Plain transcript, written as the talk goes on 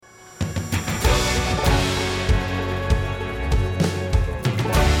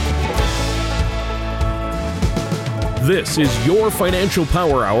This is your Financial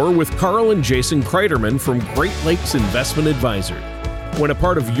Power Hour with Carl and Jason Kreiderman from Great Lakes Investment Advisors. When a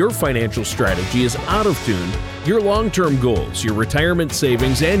part of your financial strategy is out of tune, your long-term goals, your retirement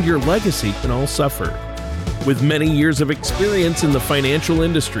savings, and your legacy can all suffer. With many years of experience in the financial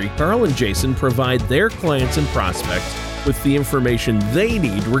industry, Carl and Jason provide their clients and prospects with the information they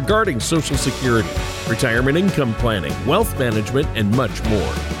need regarding Social Security, retirement income planning, wealth management, and much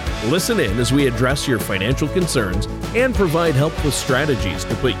more. Listen in as we address your financial concerns and provide helpful strategies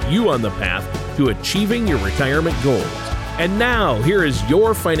to put you on the path to achieving your retirement goals. And now, here is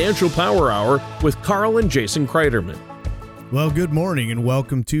your Financial Power Hour with Carl and Jason Kreiderman. Well, good morning and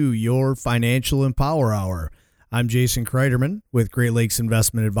welcome to your Financial and Power Hour. I'm Jason Kreiderman with Great Lakes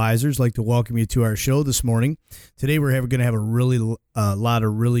Investment Advisors. I'd like to welcome you to our show this morning. Today we're going to have a lot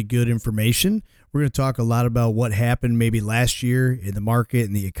of really good information. We're going to talk a lot about what happened maybe last year in the market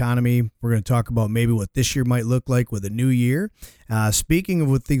and the economy. We're going to talk about maybe what this year might look like with a new year. Speaking of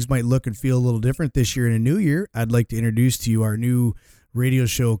what things might look and feel a little different this year in a new year, I'd like to introduce to you our new radio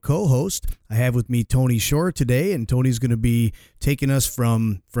show co-host. I have with me Tony Shore today, and Tony's going to be taking us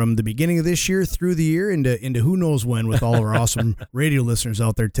from the beginning of this year through the year into who knows when with all of our awesome radio listeners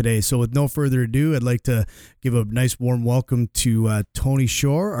out there today. So with no further ado, I'd like to give a nice warm welcome to Tony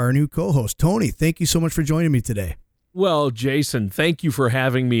Shore, our new co-host. Tony, thank you so much for joining me today. Well, Jason, thank you for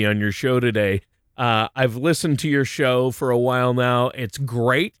having me on your show today. I've listened to your show for a while now. It's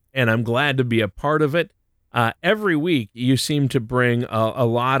great, and I'm glad to be a part of it. Every week, you seem to bring a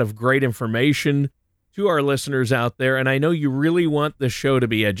lot of great information to our listeners out there, and I know you really want the show to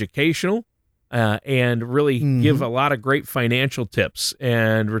be educational and really give a lot of great financial tips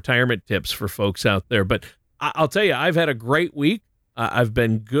and retirement tips for folks out there. But I'll tell you, I've had a great week. I've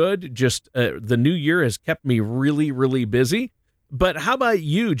been good. Just the new year has kept me really, really busy. But how about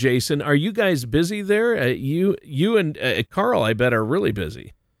you, Jason? Are you guys busy there? You and Carl, I bet, are really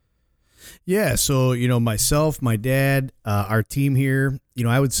busy. Yeah, so, myself, my dad, our team here,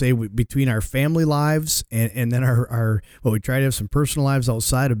 I would say between our family lives and then we try to have some personal lives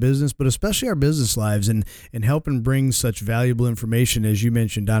outside of business, but especially our business lives and helping bring such valuable information, as you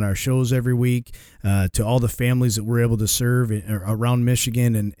mentioned, on our shows every week to all the families that we're able to serve around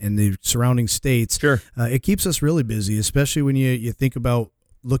Michigan and the surrounding states. Sure. It keeps us really busy, especially when you think about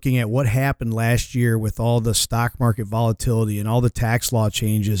looking at what happened last year with all the stock market volatility and all the tax law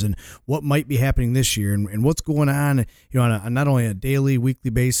changes and what might be happening this year and what's going on, on not only a daily,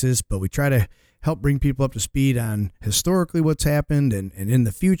 weekly basis, but we try to help bring people up to speed on historically what's happened and in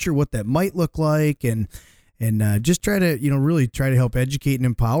the future, what that might look like and just try to, really try to help educate and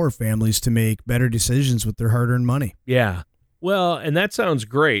empower families to make better decisions with their hard-earned money. Yeah. Well, and that sounds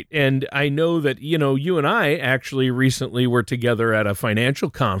great. And I know that, you and I actually recently were together at a financial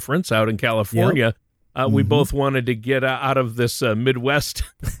conference out in California. Yep. We both wanted to get out of this Midwest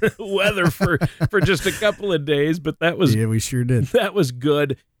weather for just a couple of days, but we sure did. That was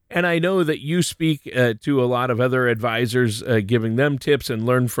good. And I know that you speak to a lot of other advisors, giving them tips and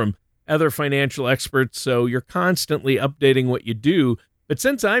learn from other financial experts. So you're constantly updating what you do. But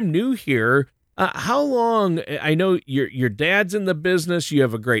since I'm new here, how long, I know your dad's in the business, you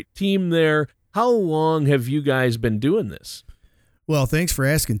have a great team there. How long have you guys been doing this? Well, thanks for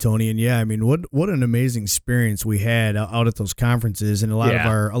asking, Tony. And yeah, I mean, what an amazing experience we had out at those conferences, and a lot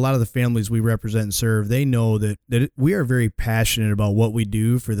of the families we represent and serve, they know that we are very passionate about what we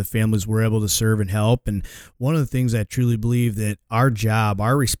do for the families we're able to serve and help. And one of the things I truly believe that our job,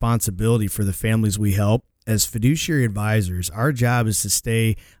 our responsibility for the families we help as fiduciary advisors, our job is to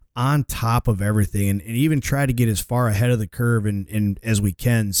stay on top of everything and even try to get as far ahead of the curve and as we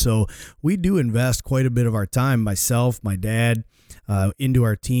can. So we do invest quite a bit of our time, myself, my dad, into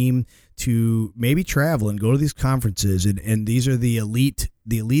our team to maybe travel and go to these conferences. And these are the elite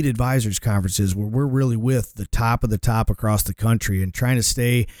advisors conferences where we're really with the top of the top across the country and trying to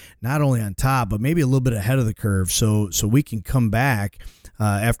stay not only on top, but maybe a little bit ahead of the curve. So we can come back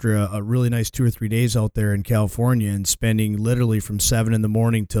after a really nice 2 or 3 days out there in California and spending literally from 7 in the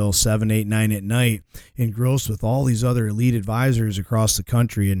morning till 7, 8, 9 at night, engrossed with all these other elite advisors across the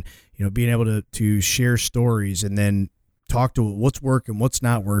country, and being able to share stories and then talk to what's working, what's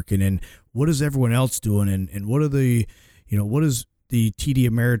not working, and what is everyone else doing, and what are the what is the TD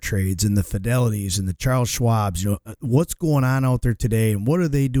Ameritrades and the Fidelities and the Charles Schwabs, what's going on out there today, and what are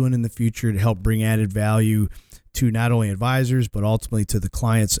they doing in the future to help bring added value to not only advisors, but ultimately to the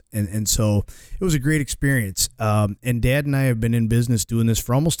clients. And so it was a great experience. And Dad and I have been in business doing this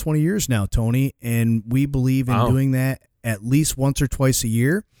for almost 20 years now, Tony. And we believe in doing that at least once or twice a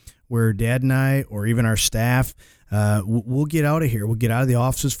year, where Dad and I, or even our staff, we'll get out of here. We'll get out of the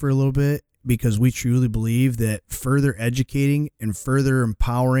offices for a little bit because we truly believe that further educating and further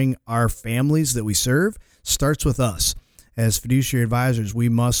empowering our families that we serve starts with us. As fiduciary advisors, we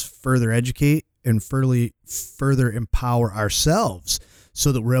must further educate and further empower ourselves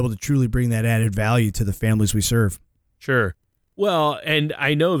so that we're able to truly bring that added value to the families we serve. Sure. Well, and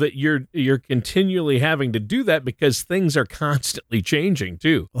I know that you're continually having to do that because things are constantly changing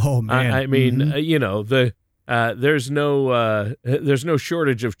too. Oh man! I mean, there's no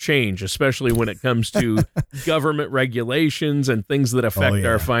shortage of change, especially when it comes to government regulations and things that affect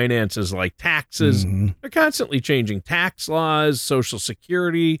our finances, like taxes. They're constantly changing tax laws, Social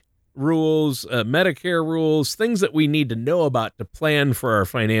Security rules, Medicare rules, things that we need to know about to plan for our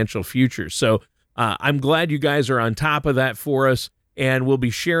financial future. So I'm glad you guys are on top of that for us, and we'll be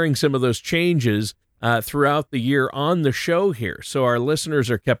sharing some of those changes throughout the year on the show here, so our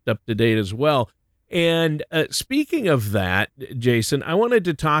listeners are kept up to date as well. And speaking of that, Jason, I wanted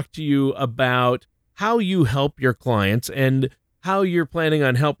to talk to you about how you help your clients and how you're planning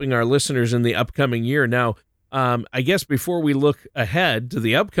on helping our listeners in the upcoming year. Now, I guess before we look ahead to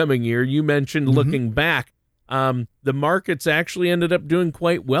the upcoming year, you mentioned looking back. The markets actually ended up doing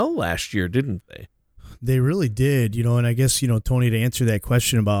quite well last year, didn't they? They really did, and I guess, Tony, to answer that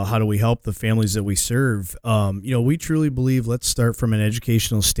question about how do we help the families that we serve, we truly believe let's start from an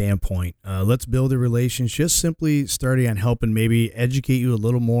educational standpoint. Let's build a relationship, just simply starting on helping maybe educate you a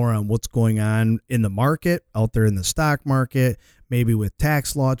little more on what's going on in the market, out there in the stock market, maybe with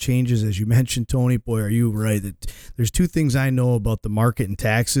tax law changes, as you mentioned, Tony. Boy, are you right that there's two things I know about the market and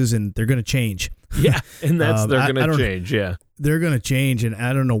taxes, and they're going to change. Yeah, and they're going to change, yeah. They're going to change, and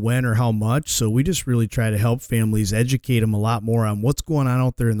I don't know when or how much, so we just really try to help families, educate them a lot more on what's going on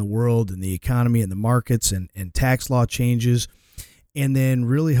out there in the world and the economy and the markets and tax law changes, and then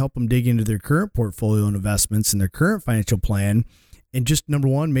really help them dig into their current portfolio and investments and their current financial plan, and just, number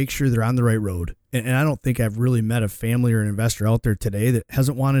one, make sure they're on the right road. And I don't think I've really met a family or an investor out there today that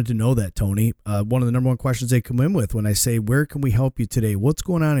hasn't wanted to know that, Tony. One of the number one questions they come in with when I say, where can we help you today? What's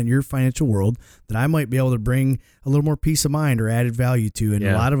going on in your financial world that I might be able to bring a little more peace of mind or added value to? And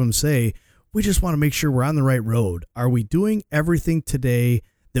a lot of them say, we just want to make sure we're on the right road. Are we doing everything today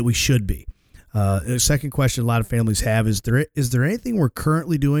that we should be? The second question a lot of families have is there anything we're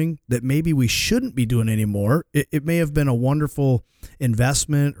currently doing that maybe we shouldn't be doing anymore? It may have been a wonderful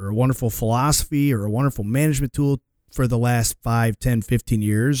investment or a wonderful philosophy or a wonderful management tool for the last 5, 10, 15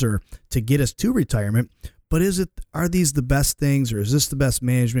 years or to get us to retirement. But are these the best things, or is this the best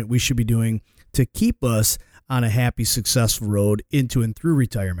management we should be doing to keep us on a happy, successful road into and through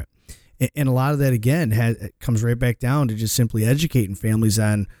retirement? And a lot of that, again, comes right back down to just simply educating families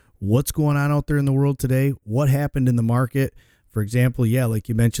on what's going on out there in the world today, what happened in the market. For example, like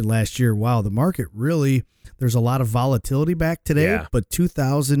you mentioned last year, wow, the market really, there's a lot of volatility back today, but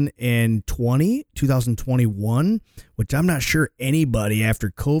 2021, which I'm not sure anybody after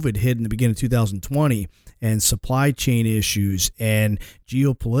COVID hit in the beginning of 2020 and supply chain issues and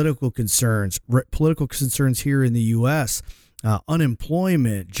geopolitical concerns, political concerns here in the U.S.,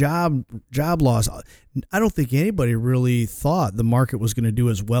 unemployment, job loss. I don't think anybody really thought the market was going to do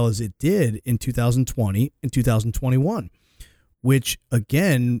as well as it did in 2020 and 2021, which,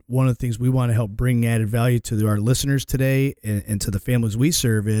 again, one of the things we want to help bring added value to our listeners today and to the families we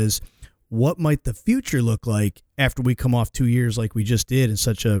serve is what might the future look like after we come off 2 years like we just did in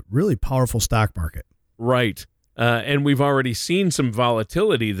such a really powerful stock market. Right. And we've already seen some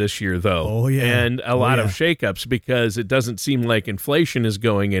volatility this year, though. Oh, yeah. And a lot of shakeups because it doesn't seem like inflation is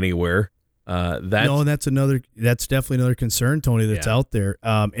going anywhere. That's definitely another concern, Tony, that's out there.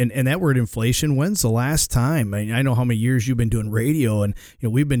 And that word inflation, when's the last time? I know how many years you've been doing radio, and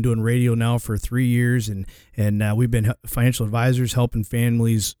we've been doing radio now for 3 years, and we've been financial advisors helping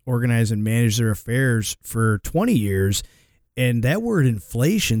families organize and manage their affairs for 20 years. And that word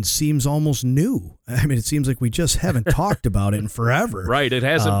inflation seems almost new. I mean, it seems like we just haven't talked about it in forever. Right. It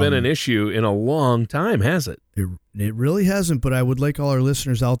hasn't been an issue in a long time, has it? It really hasn't. But I would like all our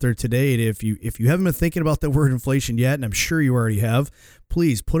listeners out there today to, if you haven't been thinking about the word inflation yet, and I'm sure you already have,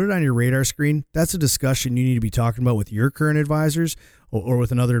 please put it on your radar screen. That's a discussion you need to be talking about with your current advisors or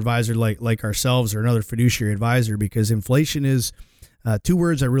with another advisor like ourselves or another fiduciary advisor, because inflation is... two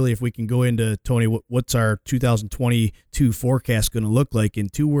words if we can go into, Tony, what's our 2022 forecast going to look like in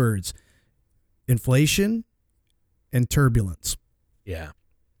 2 words? Inflation and turbulence. Yeah.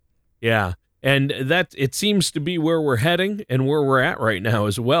 Yeah. And that, it seems to be where we're heading and where we're at right now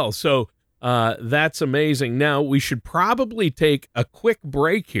as well. So that's amazing. Now, we should probably take a quick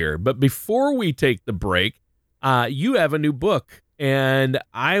break here. But before we take the break, you have a new book. And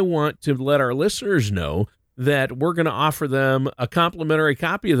I want to let our listeners know that we're going to offer them a complimentary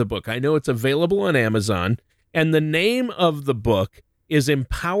copy of the book. I know it's available on Amazon, and the name of the book is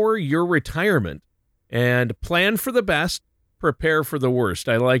Empower Your Retirement, and plan for the best, prepare for the worst.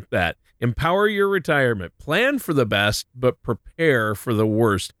 I like that. Empower your retirement. Plan for the best, but prepare for the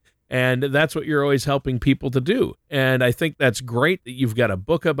worst. And that's what you're always helping people to do. And I think that's great that you've got a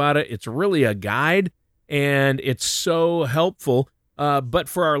book about it. It's really a guide, and it's so helpful. But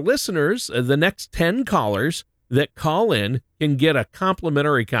for our listeners, the next 10 callers that call in can get a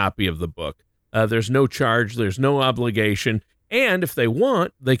complimentary copy of the book. There's no charge. There's no obligation. And if they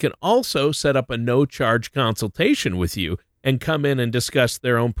want, they can also set up a no-charge consultation with you and come in and discuss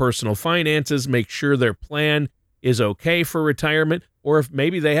their own personal finances, make sure their plan is okay for retirement, or if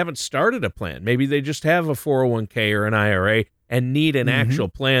maybe they haven't started a plan. Maybe they just have a 401k or an IRA and need an actual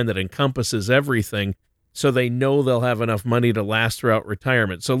plan that encompasses everything so they know they'll have enough money to last throughout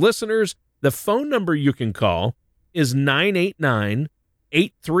retirement. So listeners, the phone number you can call is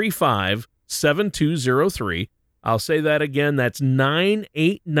 989-835-7203. I'll say that again. That's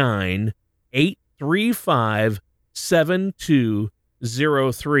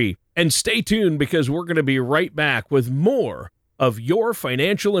 989-835-7203. And stay tuned, because we're going to be right back with more of your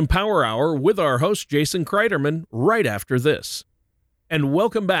Financial Empower Hour with our host, Jason Kreiderman, right after this. And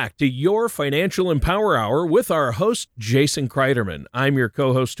welcome back to your Financial Empower Hour with our host, Jason Kreiderman. I'm your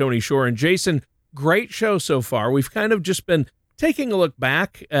co-host, Tony Shore. And Jason, great show so far. We've kind of just been taking a look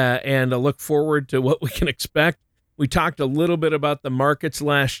back and a look forward to what we can expect. We talked a little bit about the markets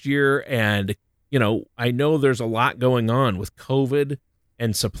last year, and, you know, I know there's a lot going on with COVID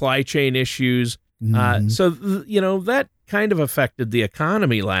and supply chain issues. So, you know, that kind of affected the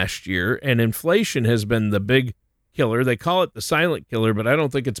economy last year, and inflation has been the big killer. They call it the silent killer, but I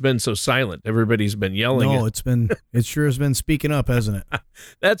don't think it's been so silent. Everybody's been yelling. No, it sure has been speaking up, hasn't it?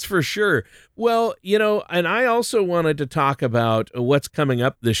 That's for sure. Well, you know, and I also wanted to talk about what's coming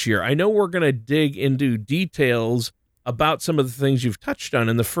up this year. I know we're going to dig into details about some of the things you've touched on.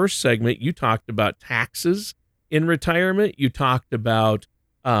 In the first segment, you talked about taxes in retirement. You talked about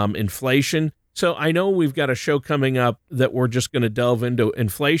inflation. So I know we've got a show coming up that we're just going to delve into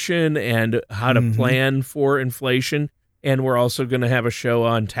inflation and how to plan for inflation. And we're also going to have a show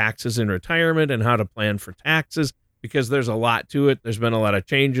on taxes in retirement and how to plan for taxes, because there's a lot to it. There's been a lot of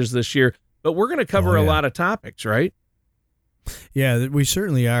changes this year, but we're going to cover a lot of topics, right? Yeah, we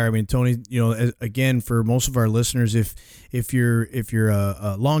certainly are. I mean, Tony, you know, again, for most of our listeners, if you're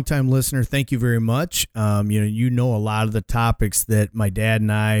a longtime listener, thank you very much. You know a lot of the topics that my dad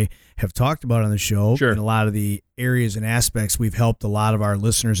and I have talked about on the show, and a lot of the areas and aspects we've helped a lot of our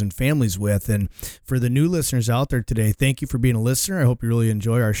listeners and families with. And for the new listeners out there today, thank you for being a listener. I hope you really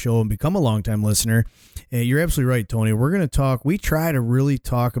enjoy our show and become a longtime listener. And you're absolutely right, Tony. We're going to we try to really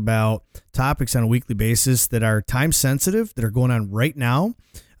talk about topics on a weekly basis that are time sensitive, that are going on right now.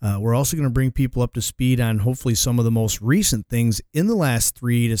 We're also going to bring people up to speed on hopefully some of the most recent things in the last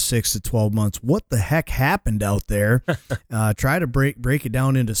 3 to 6 to 12 months. What the heck happened out there? Try to break it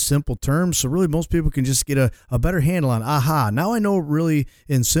down into simple terms so really most people can just get a better handle on, now I know really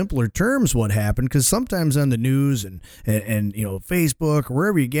in simpler terms what happened, because sometimes on the news and you know, Facebook or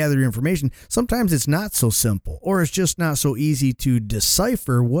wherever you gather your information, sometimes it's not so simple, or it's just not so easy to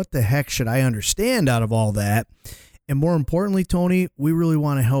decipher what the heck should I understand out of all that. And more importantly, Tony, we really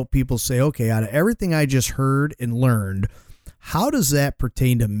want to help people say, okay, out of everything I just heard and learned, how does that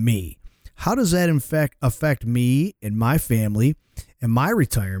pertain to me? How does that affect me and my family and my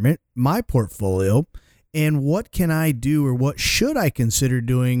retirement, my portfolio? And what can I do, or what should I consider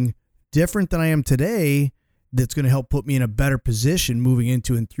doing different than I am today that's going to help put me in a better position moving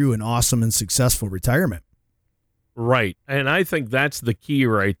into and through an awesome and successful retirement? Right. And I think that's the key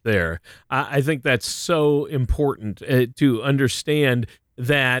right there. I think that's so important to understand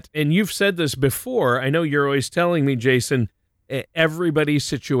that. And you've said this before. I know you're always telling me, Jason, everybody's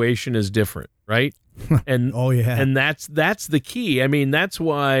situation is different, right? And and that's the key. I mean, that's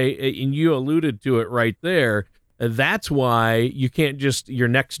why, and you alluded to it right there. That's why you can't just your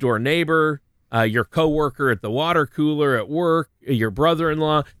next door neighbor, your coworker at the water cooler at work, your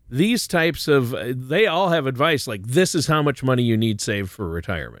brother-in-law, these types of, they all have advice like, this is how much money you need saved for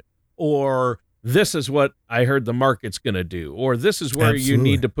retirement, or this is what I heard the market's going to do, or this is where you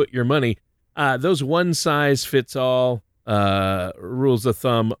need to put your money. Those one size fits all rules of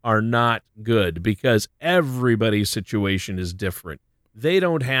thumb are not good, because everybody's situation is different. They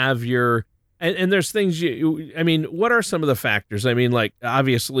don't have your, and there's things what are some of the factors? I mean, like,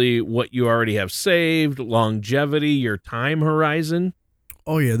 obviously what you already have saved, longevity, your time horizon.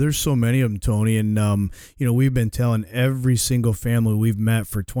 Oh, yeah, there's so many of them, Tony. And, we've been telling every single family we've met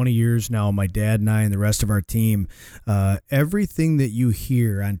for 20 years now, my dad and I and the rest of our team, everything that you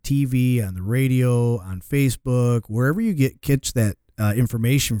hear on TV, on the radio, on Facebook, wherever you catch that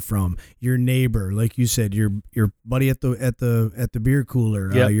information from, your neighbor, like you said, your buddy at the beer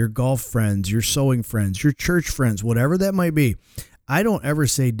cooler, Yep. Your golf friends, your sewing friends, your church friends, whatever that might be. I don't ever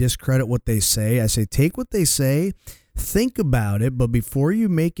say discredit what they say. I say take what they say, think about it, but before you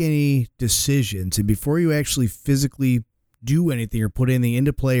make any decisions and before you actually physically do anything or put anything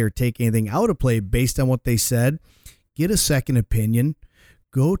into play or take anything out of play based on what they said, get a second opinion.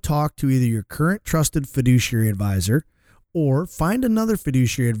 Go talk to either your current trusted fiduciary advisor or find another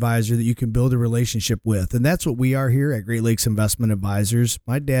fiduciary advisor that you can build a relationship with. And that's what we are here at Great Lakes Investment Advisors.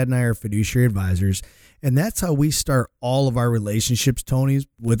 My dad and I are fiduciary advisors. And that's how we start all of our relationships, Tony,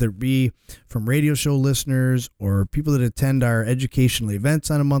 whether it be from radio show listeners or people that attend our educational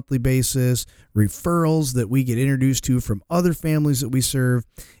events on a monthly basis, referrals that we get introduced to from other families that we serve,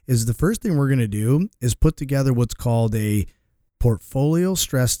 is the first thing we're going to do is put together what's called a portfolio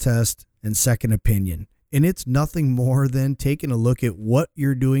stress test and second opinion. And it's nothing more than taking a look at what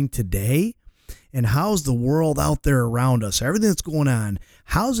you're doing today and how's the world out there around us, everything that's going on,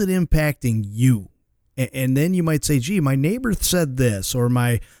 how's it impacting you? And then you might say, gee, my neighbor said this, or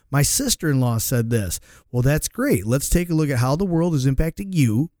my sister-in-law said this. Well, that's great. Let's take a look at how the world is impacting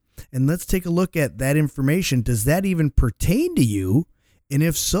you, and let's take a look at that information. Does that even pertain to you? And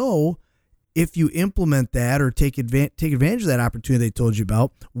if so, if you implement that or take advantage of that opportunity they told you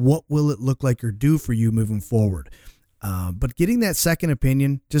about, what will it look like or do for you moving forward? But getting that second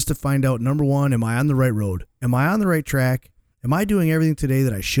opinion just to find out, number one, am I on the right road? Am I on the right track? Am I doing everything today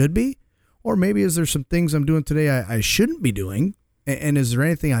that I should be? Or maybe is there some things I'm doing today I shouldn't be doing? And is there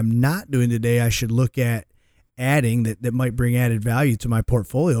anything I'm not doing today I should look at adding that might bring added value to my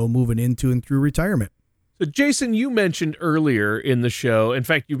portfolio moving into and through retirement? So, Jason, you mentioned earlier in the show, in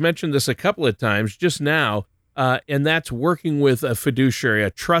fact, you've mentioned this a couple of times just now, and that's working with a fiduciary, a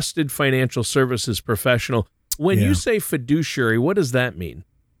trusted financial services professional. When you say fiduciary, what does that mean?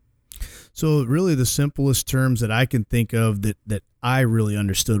 So really the simplest terms that I can think of that I really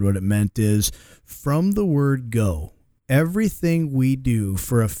understood what it meant is from the word go. Everything we do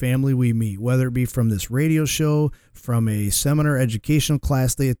for a family we meet, whether it be from this radio show, from a seminar educational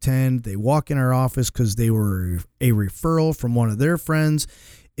class they attend, they walk in our office because they were a referral from one of their friends,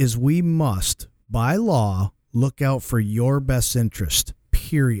 is we must, by law, look out for your best interest,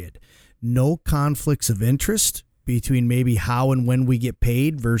 period. No conflicts of interest between maybe how and when we get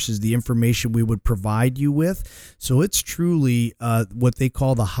paid versus the information we would provide you with. So it's truly what they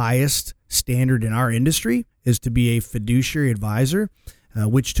call the highest standard in our industry is to be a fiduciary advisor,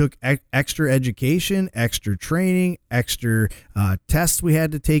 which took extra education, extra training, extra tests we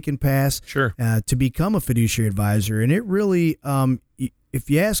had to take and pass to become a fiduciary advisor. And it really, if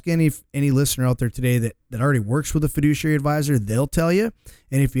you ask any listener out there today that already works with a fiduciary advisor, they'll tell you.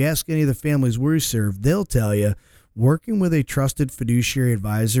 And if you ask any of the families we serve, they'll tell you, working with a trusted fiduciary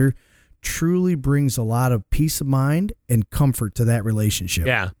advisor truly brings a lot of peace of mind and comfort to that relationship.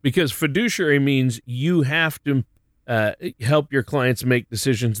 Yeah, because fiduciary means you have to help your clients make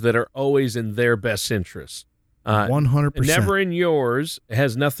decisions that are always in their best interests. 100%. Never in yours. It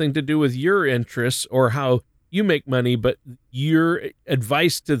has nothing to do with your interests or how you make money, but your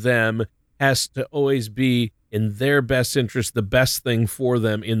advice to them has to always be in their best interest, the best thing for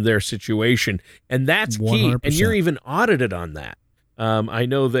them in their situation. And that's key. 100%. And you're even audited on that. I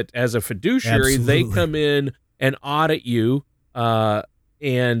know that as a fiduciary, They come in and audit you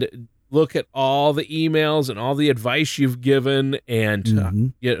and look at all the emails and all the advice you've given.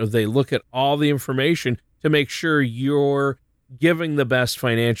 And they look at all the information to make sure you're giving the best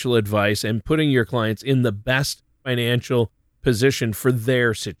financial advice and putting your clients in the best financial position for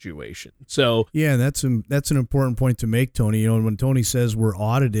their situation. So yeah, that's an important point to make, Tony. You know, when Tony says we're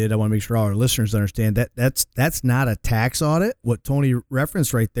audited, I want to make sure all our listeners understand that that's not a tax audit. What Tony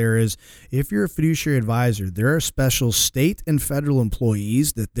referenced right there is if you're a fiduciary advisor, there are special state and federal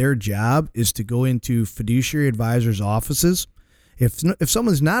employees that their job is to go into fiduciary advisors' offices. If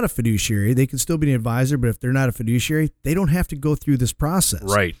someone's not a fiduciary, they can still be an advisor, but if they're not a fiduciary, they don't have to go through this process.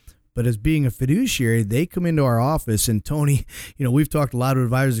 Right. But as being a fiduciary, they come into our office, and Tony, you know, we've talked to a lot of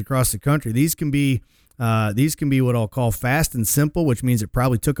advisors across the country. These can be what I'll call fast and simple, which means it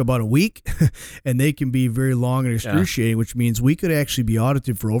probably took about a week, and they can be very long and excruciating, which means we could actually be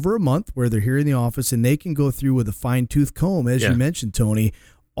audited for over a month where they're here in the office, and they can go through with a fine-tooth comb, as you mentioned, Tony,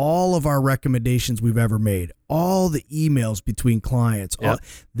 all of our recommendations we've ever made, all the emails between clients.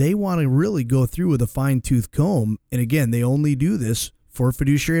 They want to really go through with a fine-tooth comb, and again, they only do this for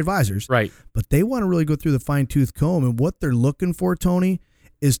fiduciary advisors. Right. But they want to really go through the fine-tooth comb, and what they're looking for, Tony,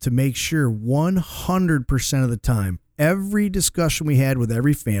 is to make sure 100% of the time, every discussion we had with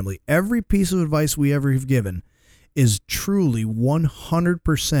every family, every piece of advice we ever have given is truly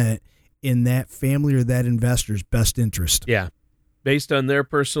 100% in that family or that investor's best interest. Yeah. Based on their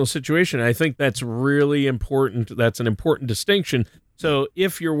personal situation. I think that's really important. That's an important distinction. So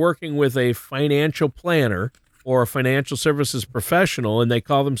if you're working with a financial planner or a financial services professional and they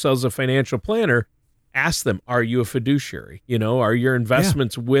call themselves a financial planner, ask them, are you a fiduciary? Are your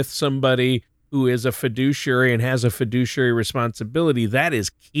investments with somebody who is a fiduciary and has a fiduciary responsibility? That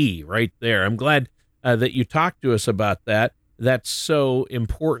is key right there. I'm glad that you talked to us about that. That's so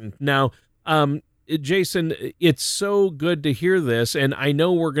important. Now, Jason, it's so good to hear this, and I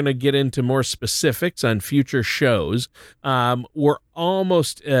know we're going to get into more specifics on future shows. It's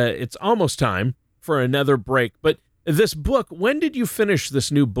almost time for another break, but this book, when did you finish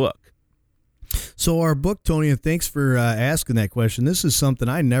this new book? So our book, Tony, and thanks for asking that question. This is something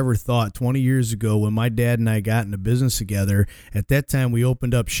I never thought 20 years ago when my dad and I got into business together. At that time, we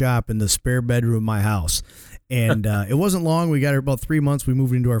opened up shop in the spare bedroom of my house. And it wasn't long. We got here about 3 months. We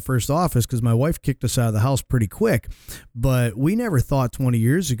moved into our first office because my wife kicked us out of the house pretty quick. But we never thought 20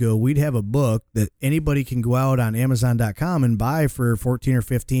 years ago we'd have a book that anybody can go out on Amazon.com and buy for $14 or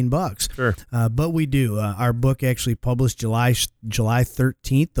 $15. Sure. But we do. Our book actually published July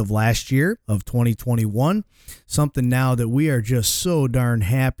 13th of last year of 2021. Something now that we are just so darn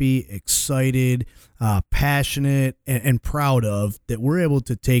happy, excited, passionate, and proud of, that we're able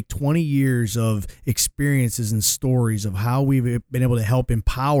to take 20 years of experiences and stories of how we've been able to help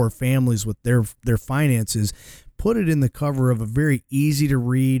empower families with their finances, put it in the cover of a very easy to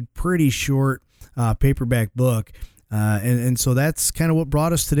read, pretty short paperback book. And so that's kind of what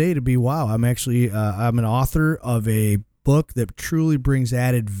brought us today to be, wow, I'm an author of a book that truly brings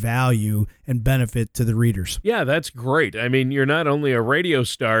added value and benefit to the readers. Yeah, that's great. I mean, you're not only a radio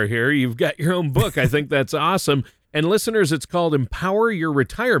star here, you've got your own book. I think that's awesome. And listeners, it's called Empower Your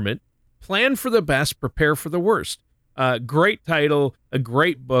Retirement. Plan for the best, prepare for the worst. Great title, a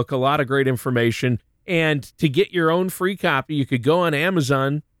great book, a lot of great information. And to get your own free copy, you could go on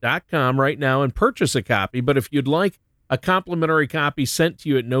Amazon.com right now and purchase a copy. But if you'd like a complimentary copy sent to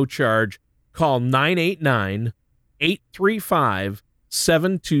you at no charge, call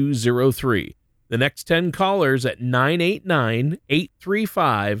 989-835-7203. The next 10 callers at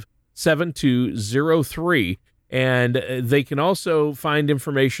 989-835-7203. And they can also find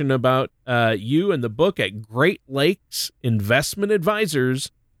information about you and the book at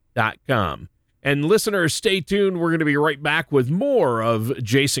GreatLakesInvestmentAdvisors.com. And listeners, stay tuned. We're going to be right back with more of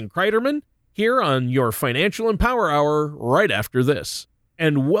Jason Kreiderman here on your Financial Empower Hour right after this.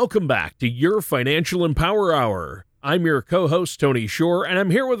 And welcome back to your Financial Empower Hour. I'm your co-host, Tony Shore, and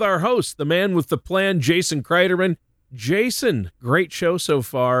I'm here with our host, the man with the plan, Jason Kreiderman. Jason, great show so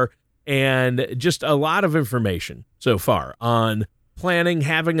far, and just a lot of information so far on planning,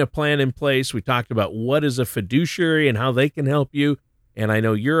 having a plan in place. We talked about what is a fiduciary and how they can help you. And I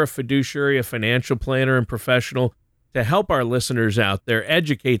know you're a fiduciary, a financial planner and professional, to help our listeners out there,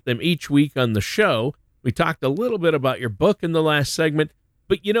 educate them each week on the show. We talked a little bit about your book in the last segment,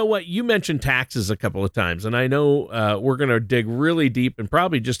 but you know what? You mentioned taxes a couple of times, and I know we're going to dig really deep and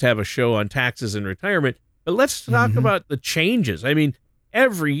probably just have a show on taxes and retirement, but let's talk about the changes. I mean,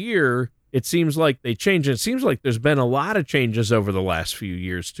 every year it seems like they change. It seems like there's been a lot of changes over the last few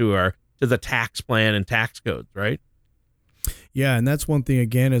years to the tax plan and tax codes, right? Yeah, and that's one thing,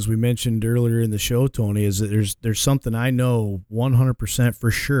 again, as we mentioned earlier in the show, Tony, is that there's something I know 100%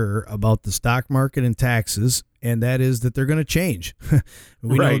 for sure about the stock market and taxes, and that is that they're going to change.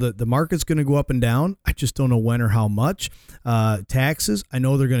 We know that the market's going to go up and down. I just don't know when or how much. Taxes, I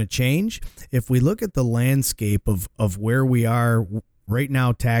know they're going to change. If we look at the landscape of where we are right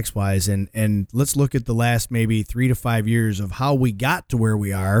now tax-wise, and let's look at the last maybe 3 to 5 years of how we got to where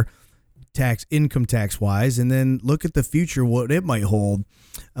we are, income tax wise, and then look at the future, what it might hold.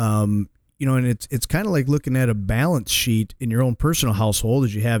 And it's kind of like looking at a balance sheet in your own personal household,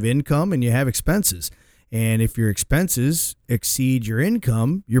 as you have income and you have expenses. And if your expenses exceed your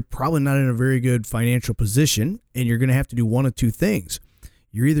income, you're probably not in a very good financial position, and you're going to have to do one of two things.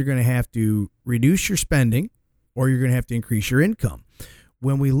 You're either going to have to reduce your spending, or you're going to have to increase your income.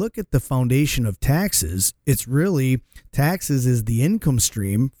 When we look at the foundation of taxes, it's really taxes is the income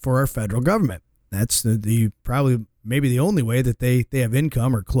stream for our federal government. That's the probably maybe the only way that they have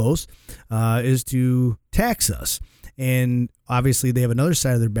income or close is to tax us. And obviously they have another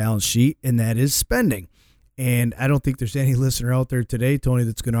side of their balance sheet, and that is spending. And I don't think there's any listener out there today, Tony,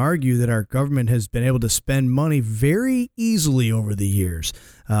 that's going to argue that our government has been able to spend money very easily over the years,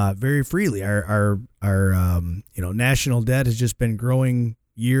 very freely. Our national debt has just been growing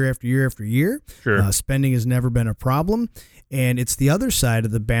year after year after year. Sure. Spending has never been a problem. And it's the other side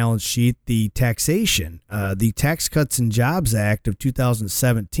of the balance sheet, the taxation. The Tax Cuts and Jobs Act of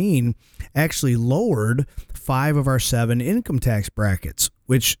 2017 actually lowered 5 of our 7 income tax brackets,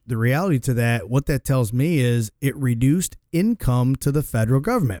 which the reality to that, what that tells me is it reduced income to the federal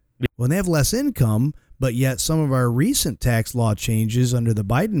government. When they have less income, but yet some of our recent tax law changes under the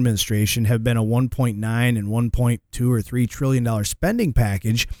Biden administration have been a 1.9 and 1.2 or $3 trillion spending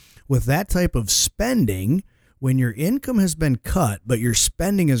package. With that type of spending, when your income has been cut, but your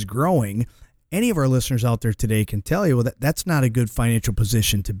spending is growing, any of our listeners out there today can tell you, well, that's not a good financial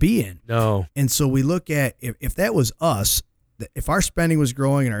position to be in. No. And so we look at, if that was us, if our spending was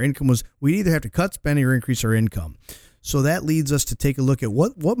growing and our income was, we'd either have to cut spending or increase our income. So that leads us to take a look at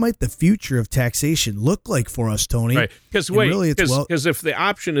what might the future of taxation look like for us, Tony? Right. Because if the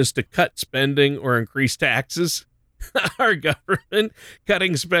option is to cut spending or increase taxes, our government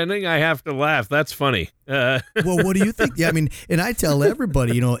cutting spending, I have to laugh. That's funny. Well, what do you think? Yeah, I mean, and I tell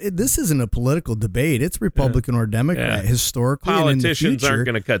everybody, this isn't a political debate. It's Republican or Democrat. Historically, politicians and in the future, aren't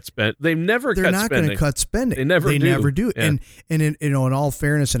going to cut spending. They're not going to cut spending. They never do. Yeah. And in all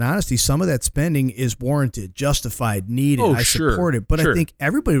fairness and honesty, some of that spending is warranted, justified, needed. Oh, I support it. But I think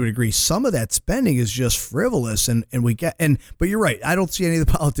everybody would agree some of that spending is just frivolous. But you're right. I don't see any of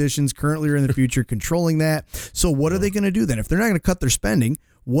the politicians currently or in the future controlling that. So what are they going to do then? If they're not going to cut their spending,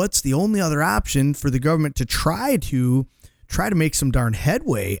 what's the only other option for the government to try to make some darn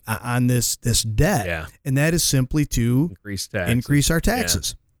headway on this debt? Yeah. And that is simply to increase our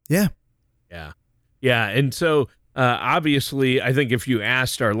taxes. Yeah. And so obviously, I think if you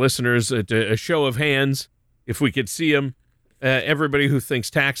asked our listeners a show of hands, if we could see them, everybody who thinks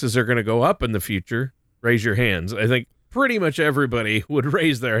taxes are going to go up in the future, raise your hands. I think pretty much everybody would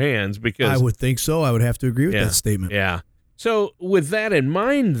raise their hands because I would think so. I would have to agree with that statement. Yeah. So with that in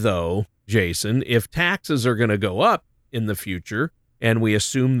mind, though, Jason, if taxes are going to go up in the future, and we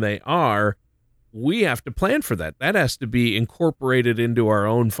assume they are, we have to plan for that. That has to be incorporated into our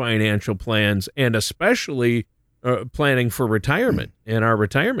own financial plans, and especially planning for retirement and our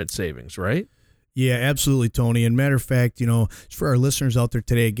retirement savings, right? Yeah, absolutely, Tony. And matter of fact, for our listeners out there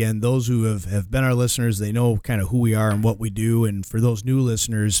today, again, those who have been our listeners, they know kind of who we are and what we do. And for those new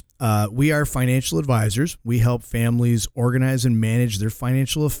listeners, we are financial advisors. We help families organize and manage their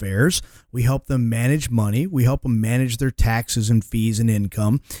financial affairs. We help them manage money. We help them manage their taxes and fees and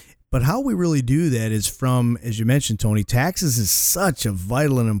income. But how we really do that is from, as you mentioned, Tony, taxes is such a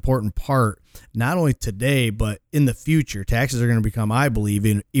vital and important part, not only today, but in the future. Taxes are going to become, I believe,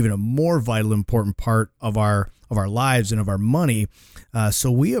 even a more vital, important part of our lives and of our money.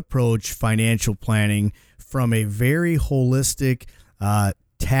 So we approach financial planning from a very holistic,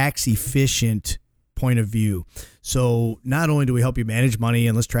 tax-efficient point of view. So not only do we help you manage money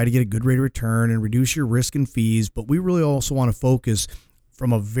and let's try to get a good rate of return and reduce your risk and fees, but we really also want to focus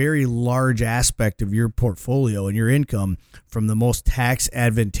from a very large aspect of your portfolio and your income from the most tax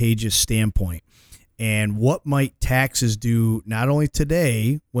advantageous standpoint. And what might taxes do not only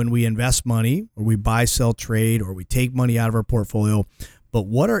today when we invest money or we buy, sell, trade, or we take money out of our portfolio, but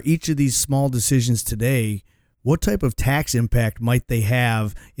what are each of these small decisions today? What type of tax impact might they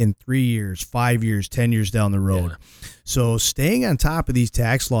have in 3 years, 5 years, 10 years down the road? Yeah. So staying on top of these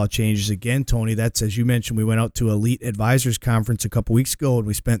tax law changes, again, Tony, that's, as you mentioned, we went out to Elite Advisors Conference a couple weeks ago and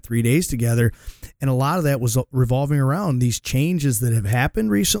we spent 3 days together. And a lot of that was revolving around these changes that have happened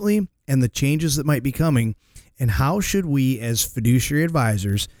recently and the changes that might be coming. And how should we, as fiduciary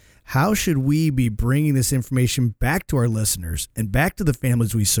advisors, how should we be bringing this information back to our listeners and back to the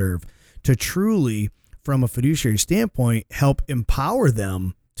families we serve to truly, from a fiduciary standpoint, help empower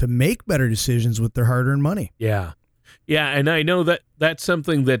them to make better decisions with their hard-earned money? Yeah. Yeah, and I know that that's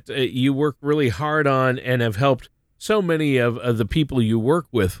something that you work really hard on and have helped so many of the people you work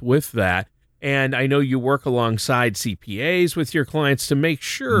with that. And I know you work alongside CPAs with your clients to make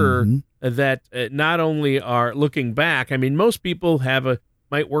sure that not only are looking back, I mean, most people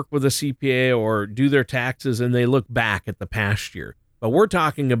might work with a CPA or do their taxes and they look back at the past year. But we're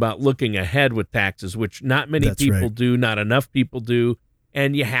talking about looking ahead with taxes, which not many people do, not enough people do,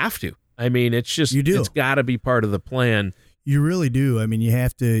 and you have to. I mean, it's just, it's got to be part of the plan. You really do. I mean, you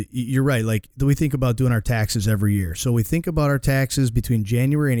have to, you're right. Like we think about doing our taxes every year. So we think about our taxes between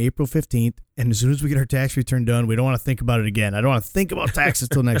January and April 15th. And as soon as we get our tax return done, we don't want to think about it again. I don't want to think about taxes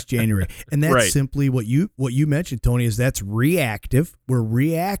till next January. And that's right. Simply what you mentioned, Tony, is that's reactive. We're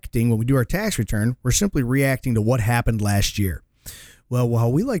reacting when we do our tax return. We're simply reacting to what happened last year. Well, how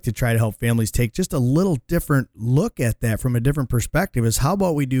we like to try to help families take just a little different look at that from a different perspective is how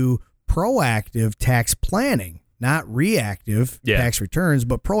about we do proactive tax planning? Not reactive tax returns,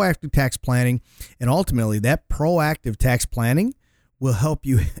 but proactive tax planning. And ultimately, that proactive tax planning will help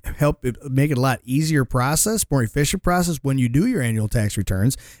make it a lot easier process, more efficient process when you do your annual tax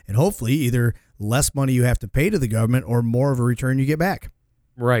returns. And hopefully either less money you have to pay to the government or more of a return you get back.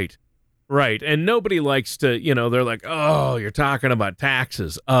 Right. Right. And nobody likes to, they're like, oh, you're talking about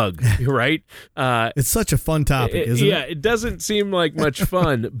taxes. Ugh. Right. It's such a fun topic, isn't it? Yeah. It doesn't seem like much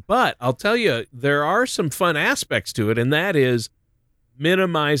fun, but I'll tell you, there are some fun aspects to it. And that is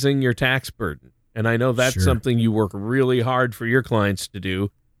minimizing your tax burden. And I know that's something you work really hard for your clients to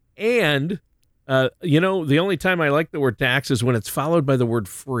do. And, the only time I like the word tax is when it's followed by the word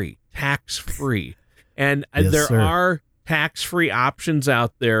free, tax free. And there are tax-free options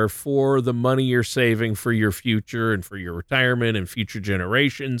out there for the money you're saving for your future and for your retirement and future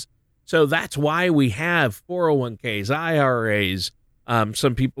generations. So that's why we have 401ks, IRAs.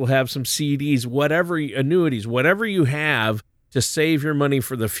 Some people have some CDs, annuities, whatever you have to save your money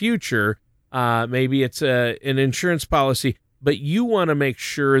for the future. Maybe it's an insurance policy, but you want to make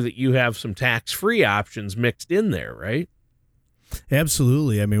sure that you have some tax-free options mixed in there, right?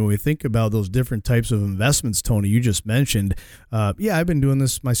 Absolutely. I mean, when we think about those different types of investments, Tony, you just mentioned, I've been doing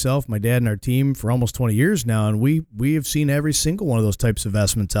this myself, my dad and our team for almost 20 years now, and we have seen every single one of those types of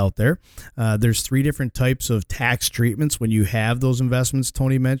investments out there. There's 3 different types of tax treatments when you have those investments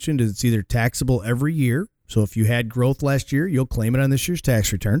Tony mentioned. It's either taxable every year. So if you had growth last year, you'll claim it on this year's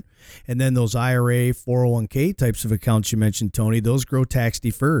tax return. And then those IRA, 401k types of accounts you mentioned, Tony, those grow tax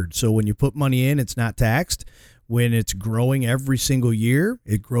deferred. So when you put money in, it's not taxed. When it's growing every single year,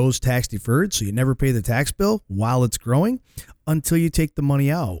 it grows tax deferred, so you never pay the tax bill while it's growing until you take the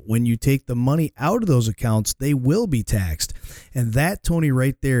money out. When you take the money out of those accounts, they will be taxed. And that, Tony,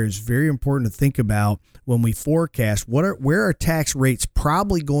 right there is very important to think about when we forecast where are tax rates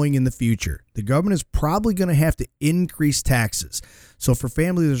probably going in the future. The government is probably going to have to increase taxes. So for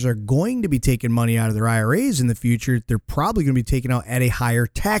families that are going to be taking money out of their IRAs in the future, they're probably going to be taken out at a higher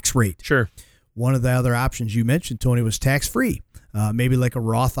tax rate. Sure. One of the other options you mentioned, Tony, was tax-free, maybe like a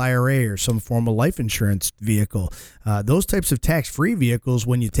Roth IRA or some form of life insurance vehicle. Those types of tax-free vehicles,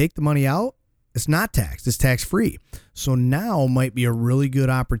 when you take the money out, it's not taxed. It's tax-free. So now might be a really good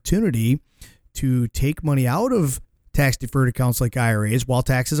opportunity to take money out of tax-deferred accounts like IRAs while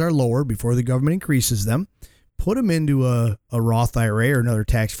taxes are lower before the government increases them, put them into a Roth IRA or another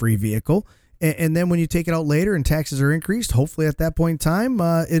tax-free vehicle. And then when you take it out later and taxes are increased, hopefully at that point in time,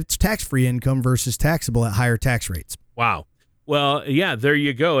 it's tax-free income versus taxable at higher tax rates. Wow. Well, yeah, there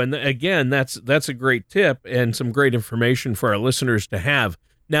you go. And again, that's a great tip and some great information for our listeners to have.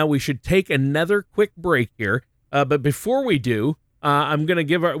 Now, we should take another quick break here. But before we do, I'm going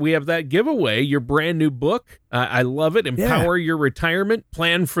to we have that giveaway, your brand new book. I love it. Empower Your Retirement,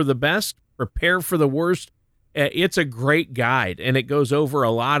 Plan for the Best, Prepare for the Worst. It's a great guide, and it goes over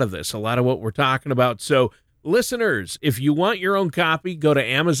a lot of this, a lot of what we're talking about. So, listeners, if you want your own copy, go to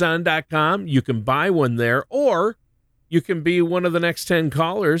Amazon.com. You can buy one there, or you can be one of the next 10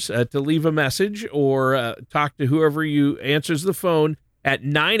 callers to leave a message or talk to whoever you answers the phone at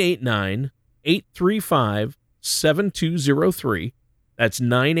 989-835-7203. That's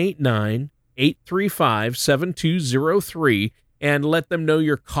 989-835-7203. And let them know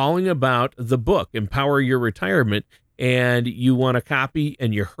you're calling about the book, Empower Your Retirement, and you want a copy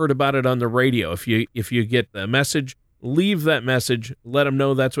and you heard about it on the radio. If you get the message, leave that message. Let them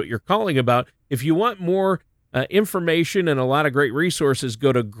know that's what you're calling about. If you want more information and a lot of great resources,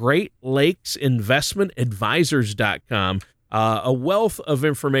 go to GreatLakesInvestmentAdvisors.com. A wealth of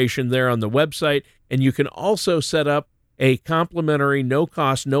information there on the website, and you can also set up a complimentary,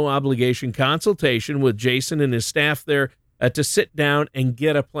 no-cost, no-obligation consultation with Jason and his staff there to sit down and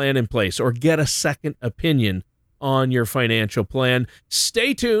get a plan in place or get a second opinion on your financial plan.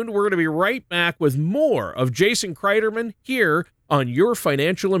 Stay tuned. We're going to be right back with more of Jason Kreiderman here on your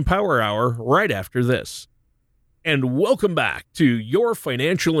Financial Empower Hour right after this. And welcome back to your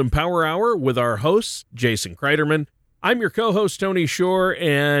Financial Empower Hour with our host, Jason Kreiderman. I'm your co-host, Tony Shore,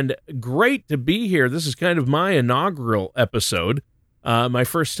 and great to be here. This is kind of my inaugural episode, my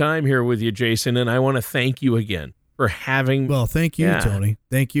first time here with you, Jason, and I want to thank you again for having. Well, thank you, Tony.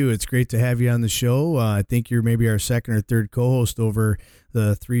 Thank you. It's great to have you on the show. I think you're maybe our second or third co-host over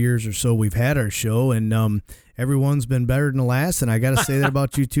the 3 years or so we've had our show, and everyone's been better than the last. And I got to say that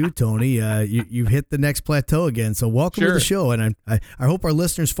about you too, Tony. You've hit the next plateau again. So welcome to the show, and I hope our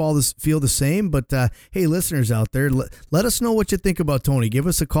listeners feel the same. But hey, listeners out there, let us know what you think about Tony. Give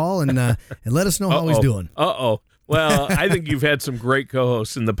us a call and let us know how he's doing. Well, I think you've had some great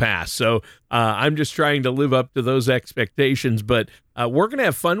co-hosts in the past, so I'm just trying to live up to those expectations. But we're going to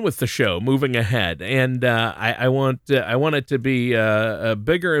have fun with the show moving ahead, and I want it to be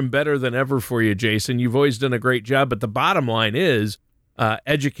bigger and better than ever for you, Jason. You've always done a great job, but the bottom line is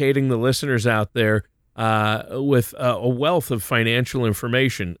educating the listeners out there with a wealth of financial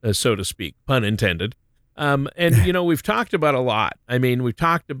information, so to speak, pun intended. And, we've talked about a lot. I mean, we've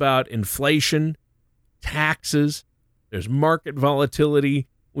talked about inflation, taxes, there's market volatility.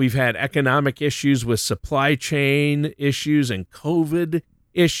 We've had economic issues with supply chain issues and COVID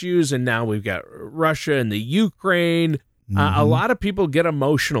issues, and now we've got Russia and the Ukraine. A lot of people get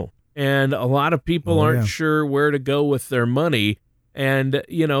emotional, and a lot of people aren't sure where to go with their money. And,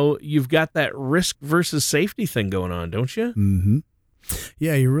 you've got that risk versus safety thing going on, don't you? Mm-hmm.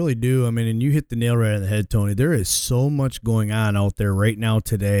 Yeah, you really do. I mean, and you hit the nail right on the head, Tony. There is so much going on out there right now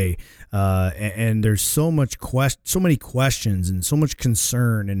today, and there's so many questions and so much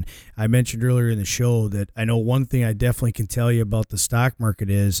concern. And I mentioned earlier in the show that I know one thing I definitely can tell you about the stock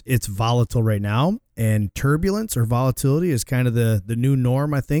market is it's volatile right now, and turbulence or volatility is kind of the new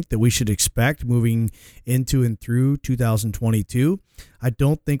norm, I think, that we should expect moving into and through 2022. I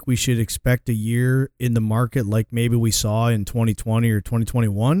don't think we should expect a year in the market like maybe we saw in 2020 or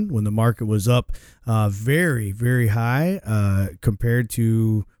 2021 when the market was up very, very high compared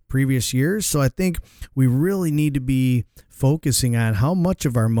to previous years. So I think we really need to be focusing on how much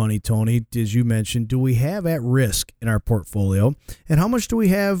of our money, Tony, as you mentioned, do we have at risk in our portfolio, and how much do we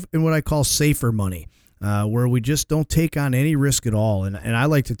have in what I call safer money, where we just don't take on any risk at all. And I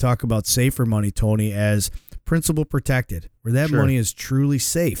like to talk about safer money, Tony, as principal protected, where that money is truly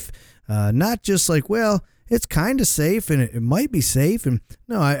safe. Not just like, well, it's kind of safe and it might be safe. And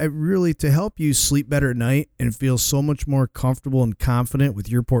no, I really, to help you sleep better at night and feel so much more comfortable and confident with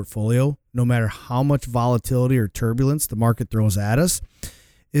your portfolio, no matter how much volatility or turbulence the market throws at us,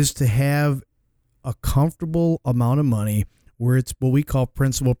 is to have a comfortable amount of money where it's what we call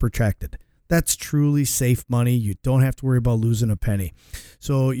principal protected. That's truly safe money. You don't have to worry about losing a penny.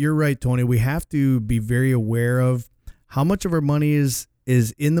 So you're right, Tony. We have to be very aware of how much of our money is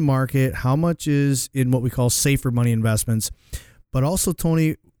in the market, how much is in what we call safer money investments. But also,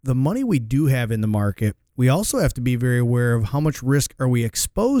 Tony, the money we do have in the market, we also have to be very aware of how much risk are we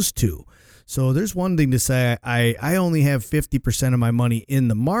exposed to. So there's one thing to say, I only have 50% of my money in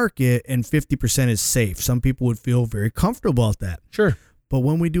the market and 50% is safe. Some people would feel very comfortable about that. Sure. But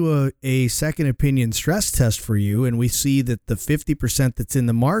when we do a second opinion stress test for you and we see that the 50% that's in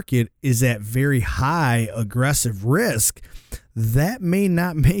the market is at very high aggressive risk, that may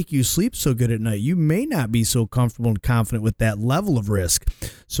not make you sleep so good at night. You may not be so comfortable and confident with that level of risk.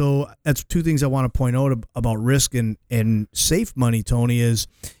 So that's two things I want to point out about risk and safe money, Tony, is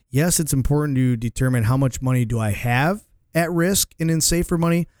yes, it's important to determine how much money do I have at risk and in safer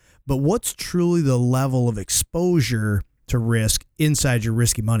money, but what's truly the level of exposure to risk inside your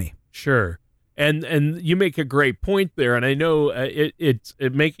risky money. Sure. And you make a great point there. And I know it's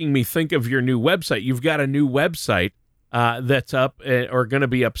making me think of your new website. You've got a new website that's up or going to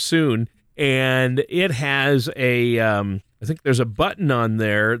be up soon. And it has I think there's a button on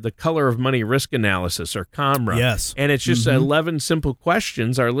there, the Color of Money Risk Analysis, or COMRA. Yes. And it's just 11 simple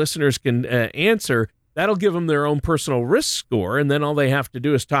questions our listeners can answer. That'll give them their own personal risk score, and then all they have to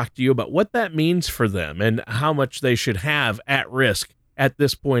do is talk to you about what that means for them and how much they should have at risk at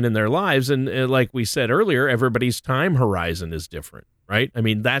this point in their lives. And like we said earlier, everybody's time horizon is different, right? I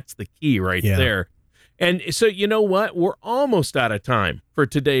mean, that's the key right there. And so you know what? We're almost out of time for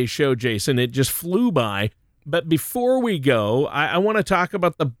today's show, Jason. It just flew by. But before we go, I want to talk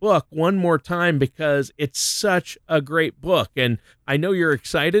about the book one more time because it's such a great book. And I know you're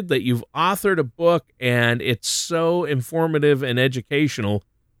excited that you've authored a book and it's so informative and educational.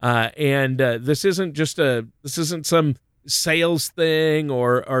 This isn't some sales thing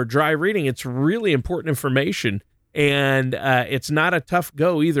or dry reading. It's really important information. And it's not a tough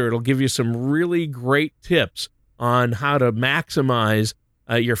go either. It'll give you some really great tips on how to maximize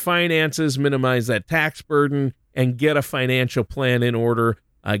your finances, minimize that tax burden, and get a financial plan in order,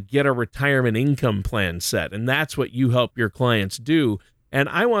 get a retirement income plan set. And that's what you help your clients do. And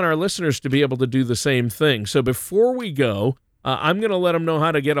I want our listeners to be able to do the same thing. So before we go, I'm going to let them know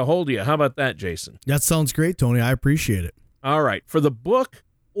how to get a hold of you. How about that, Jason? That sounds great, Tony. I appreciate it. All right. For the book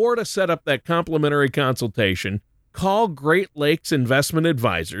or to set up that complimentary consultation, call Great Lakes Investment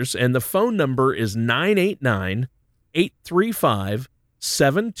Advisors, and the phone number is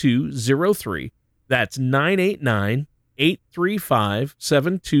 989-835-7203. That's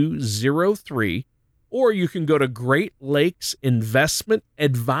 989-835-7203. Or you can go to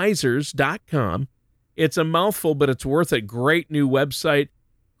GreatLakesInvestmentAdvisors.com. It's a mouthful, but it's worth it. Great new website,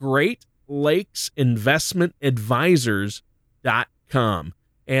 GreatLakesInvestmentAdvisors.com.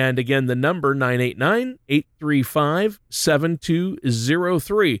 And again, the number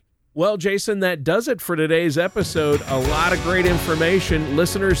 989-835-7203. Well, Jason, that does it for today's episode. A lot of great information.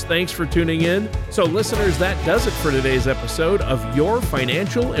 Listeners, thanks for tuning in. So listeners, that does it for today's episode of Your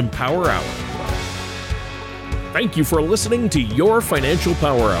Financial Empower Hour. Thank you for listening to Your Financial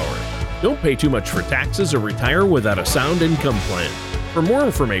Power Hour. Don't pay too much for taxes or retire without a sound income plan. For more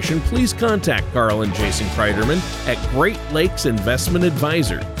information, please contact Carl and Jason Kreiderman at Great Lakes Investment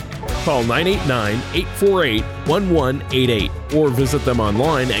Advisors. Call 989-848-1188 or visit them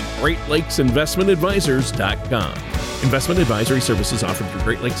online at GreatLakesInvestmentAdvisors.com. Investment advisory services offered through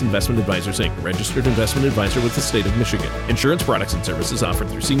Great Lakes Investment Advisors, Inc., a registered investment advisor with the state of Michigan. Insurance products and services offered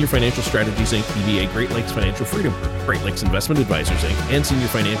through Senior Financial Strategies, Inc., DBA Great Lakes Financial Freedom Group. Great Lakes Investment Advisors, Inc., and Senior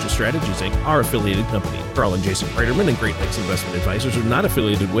Financial Strategies, Inc. are affiliated companies. Carl and Jason Kreiderman and Great Lakes Investment Advisors are not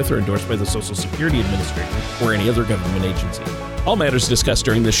affiliated with or endorsed by the Social Security Administration or any other government agency. All matters discussed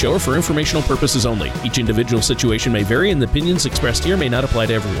during this show are for informational purposes only. Each individual situation may vary, and the opinions expressed here may not apply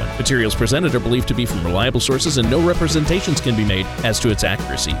to everyone. Materials presented are believed to be from reliable sources, and no representations can be made as to its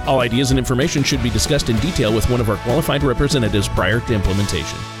accuracy. All ideas and information should be discussed in detail with one of our qualified representatives prior to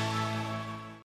implementation.